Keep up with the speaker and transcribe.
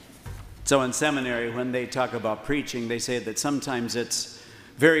So in seminary, when they talk about preaching, they say that sometimes it's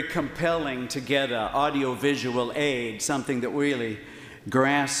very compelling to get an audio-visual aid, something that really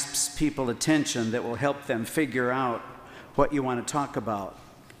grasps people's attention, that will help them figure out what you want to talk about,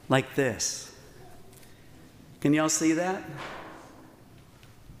 like this. Can y'all see that?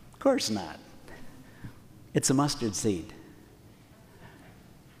 Of course not. It's a mustard seed.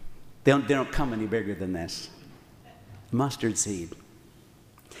 They don't come any bigger than this. Mustard seed.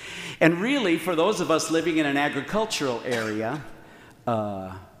 And really, for those of us living in an agricultural area,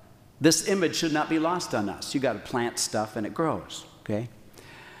 this image should not be lost on us. You got to plant stuff and it grows, okay?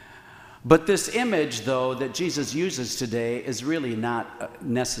 But this image, though, that Jesus uses today is really not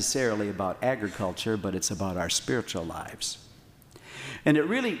necessarily about agriculture, but it's about our spiritual lives. And it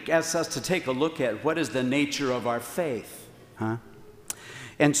really asks us to take a look at what is the nature of our faith, huh?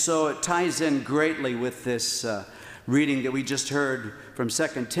 And so it ties in greatly with this reading that we just heard from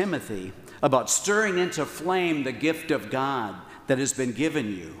 2 Timothy about stirring into flame the gift of God that has been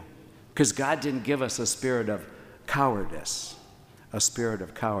given you. Because God didn't give us a spirit of cowardice, a spirit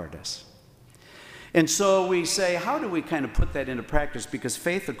of cowardice. And so we say, how do we kind of put that into practice? Because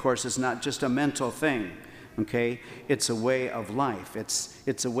faith, of course, is not just a mental thing, okay? It's a way of life.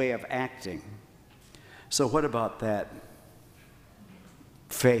 It's a way of acting. So what about that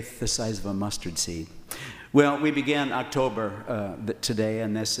faith the size of a mustard seed? Well, we began October today,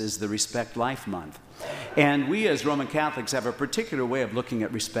 and this is the Respect Life Month. And we as Roman Catholics have a particular way of looking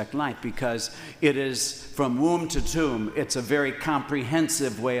at Respect Life because it is from womb to tomb. It's a very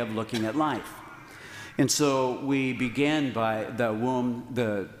comprehensive way of looking at life. And so we began by the womb,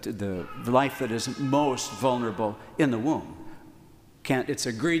 the life that is most vulnerable in the womb. It's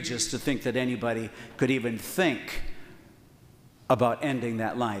egregious to think that anybody could even think about ending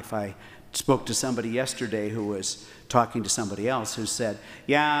that life. I spoke to somebody yesterday who was talking to somebody else who said,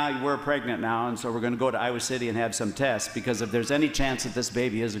 yeah, we're pregnant now, and so we're going to go to Iowa City and have some tests because if there's any chance that this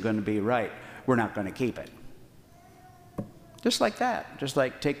baby isn't going to be right, we're not going to keep it. Just like that. Just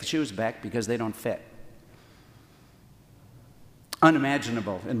like take the shoes back because they don't fit.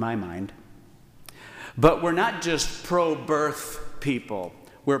 Unimaginable in my mind. But we're not just pro-birth people.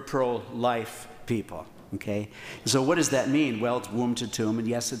 We're pro-life people. Okay? So what does that mean? Well, it's womb to tomb, and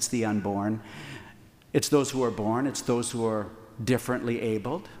yes, it's the unborn. It's those who are born. It's those who are differently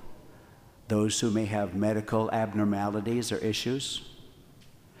abled, those who may have medical abnormalities or issues.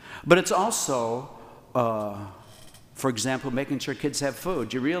 But it's also, for example, making sure kids have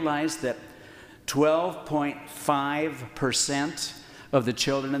food. You realize that 12.5% of the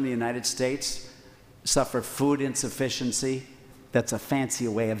children in the United States suffer food insufficiency. That's a fancy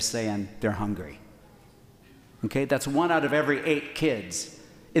way of saying they're hungry. Okay, that's 1 out of every 8 kids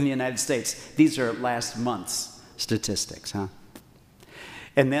in the United States. These are last month's statistics, huh?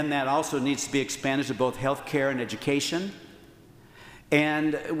 And then that also needs to be expanded to both health care and education.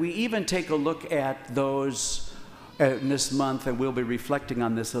 And we even take a look at those in this month, and we'll be reflecting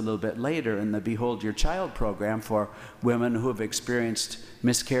on this a little bit later in the Behold Your Child program for women who have experienced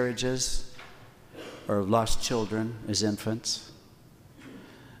miscarriages or lost children as infants.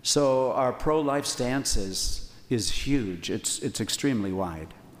 So our pro-life stance is huge. It's extremely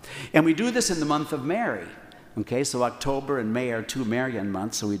wide. And we do this in the month of Mary. Okay, so October and May are 2 Marian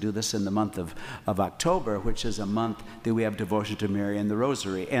months, so we do this in the month of October, which is a month that we have devotion to Mary and the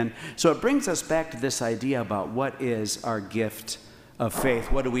Rosary. And so it brings us back to this idea about what is our gift of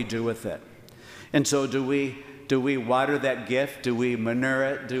faith. What do we do with it? And so do we water that gift? Do we manure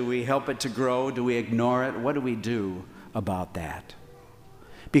it? Do we help it to grow? Do we ignore it? What do we do about that?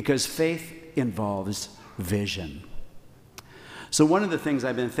 Because faith involves vision. So one of the things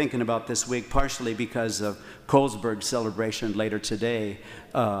I've been thinking about this week, partially because of Colesburg's celebration later today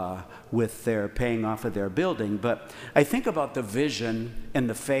with their paying off of their building, but I think about the vision and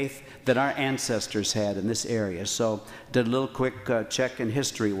the faith that our ancestors had in this area. So did a little quick check in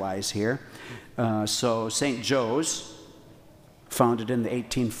history-wise here. So St. Joe's, founded in the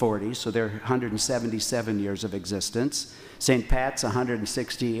 1840s, so they're 177 years of existence. St. Pat's,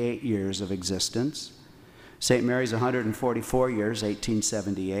 168 years of existence. St. Mary's, 144 years,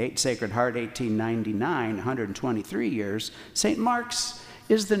 1878. Sacred Heart, 1899, 123 years. St. Mark's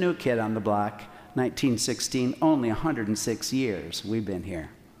is the new kid on the block, 1916, only 106 years we've been here.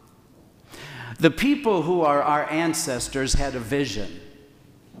 The people who are our ancestors had a vision.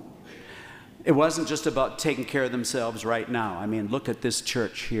 It wasn't just about taking care of themselves right now. I mean, look at this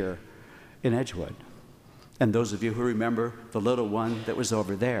church here in Edgewood. And those of you who remember the little one that was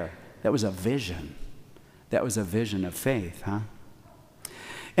over there, that was a vision. That was a vision of faith, huh?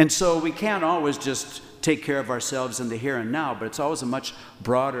 And so we can't always just take care of ourselves in the here and now, but it's always a much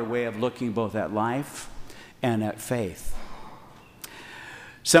broader way of looking both at life and at faith.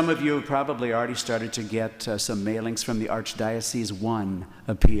 Some of you probably already started to get some mailings from the Archdiocese 1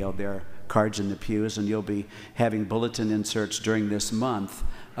 appeal. There are cards in the pews, and you'll be having bulletin inserts during this month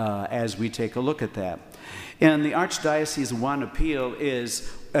as we take a look at that. And the Archdiocese 1 appeal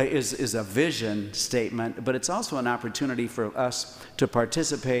is a vision statement, but it's also an opportunity for us to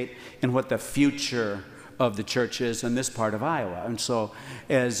participate in what the future of the church is in this part of Iowa. And so,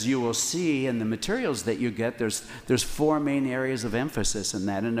 as you will see in the materials that you get, there's 4 main areas of emphasis in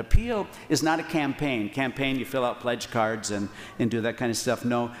that. An appeal is not a campaign. Campaign, you fill out pledge cards and do that kind of stuff.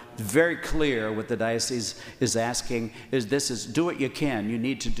 No, very clear what the diocese is asking is do what you can. You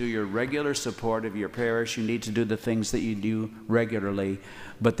need to do your regular support of your parish. You need to do the things that you do regularly.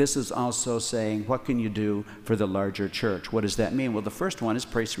 But this is also saying, what can you do for the larger church? What does that mean? Well, the first one is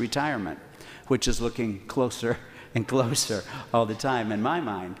priest retirement, which is looking closer and closer all the time in my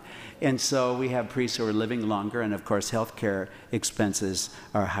mind. And so we have priests who are living longer, and of course healthcare expenses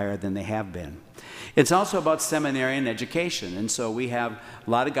are higher than they have been. It's also about seminarian education, and so we have a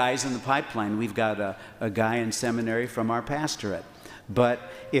lot of guys in the pipeline. We've got a guy in seminary from our pastorate. But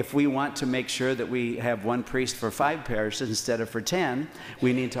if we want to make sure that we have 1 priest for 5 parishes instead of for 10,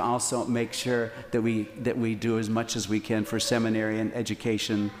 we need to also make sure that we do as much as we can for seminarian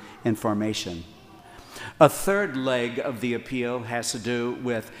education and formation. A third leg of the appeal has to do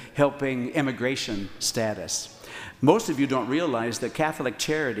with helping immigration status. Most of you don't realize that Catholic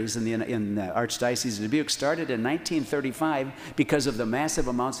Charities in the Archdiocese of Dubuque started in 1935 because of the massive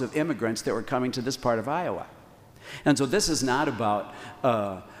amounts of immigrants that were coming to this part of Iowa. And so this is not about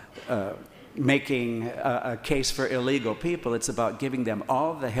making a case for illegal people. It's about giving them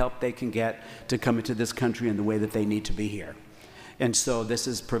all the help they can get to come into this country in the way that they need to be here. And so this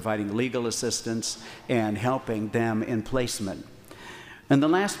is providing legal assistance and helping them in placement. And the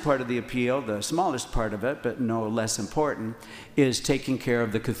last part of the appeal, the smallest part of it, but no less important, is taking care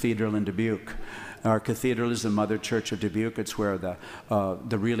of the cathedral in Dubuque. Our cathedral is the mother church of Dubuque. It's where the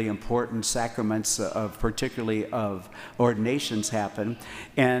really important sacraments, particularly of ordinations, happen.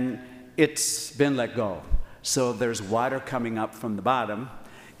 And it's been let go. So there's water coming up from the bottom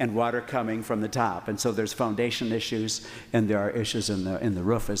and water coming from the top. And so there's foundation issues, and there are issues in the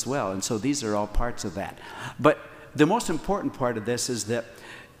roof as well. And so these are all parts of that. But the most important part of this is that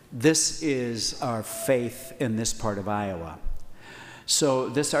this is our faith in this part of Iowa. So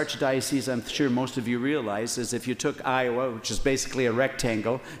this archdiocese, I'm sure most of you realize, is if you took Iowa, which is basically a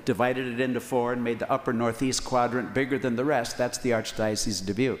rectangle, divided it into 4 and made the upper northeast quadrant bigger than the rest, that's the Archdiocese of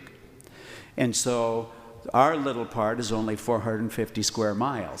Dubuque. And so our little part is only 450 square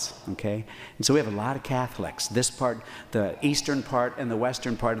miles, okay? And so we have a lot of Catholics. This part, the eastern part and the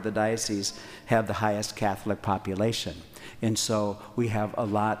western part of the diocese have the highest Catholic population. And so we have a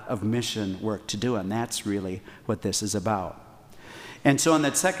lot of mission work to do, and that's really what this is about. And so in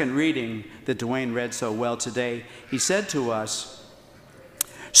that second reading that Dwayne read so well today, he said to us,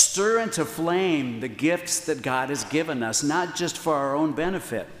 stir into flame the gifts that God has given us, not just for our own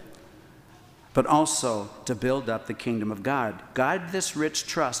benefit, but also to build up the kingdom of God. Guide this rich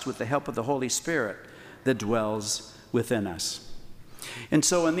trust with the help of the Holy Spirit that dwells within us. And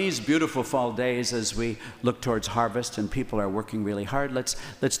so in these beautiful fall days, as we look towards harvest and people are working really hard, let's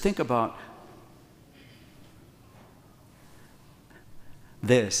think about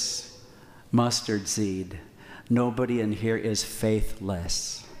this mustard seed. Nobody in here is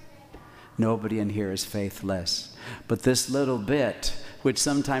faithless. Nobody in here is faithless. But this little bit, which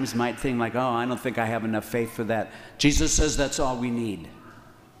sometimes might think like, oh, I don't think I have enough faith for that. Jesus says that's all we need.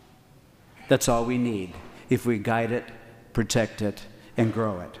 That's all we need if we guide it, protect it, and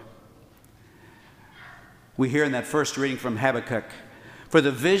grow it. We hear in that first reading from Habakkuk, for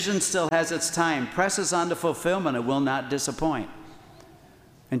the vision still has its time, presses on to fulfillment, it will not disappoint.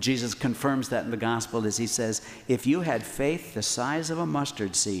 And Jesus confirms that in the gospel as he says, if you had faith the size of a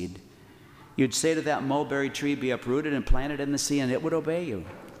mustard seed, you'd say to that mulberry tree, be uprooted and planted in the sea, and it would obey you.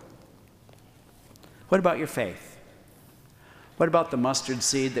 What about your faith? What about the mustard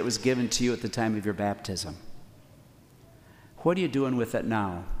seed that was given to you at the time of your baptism? What are you doing with it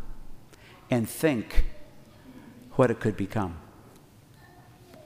now? And think what it could become.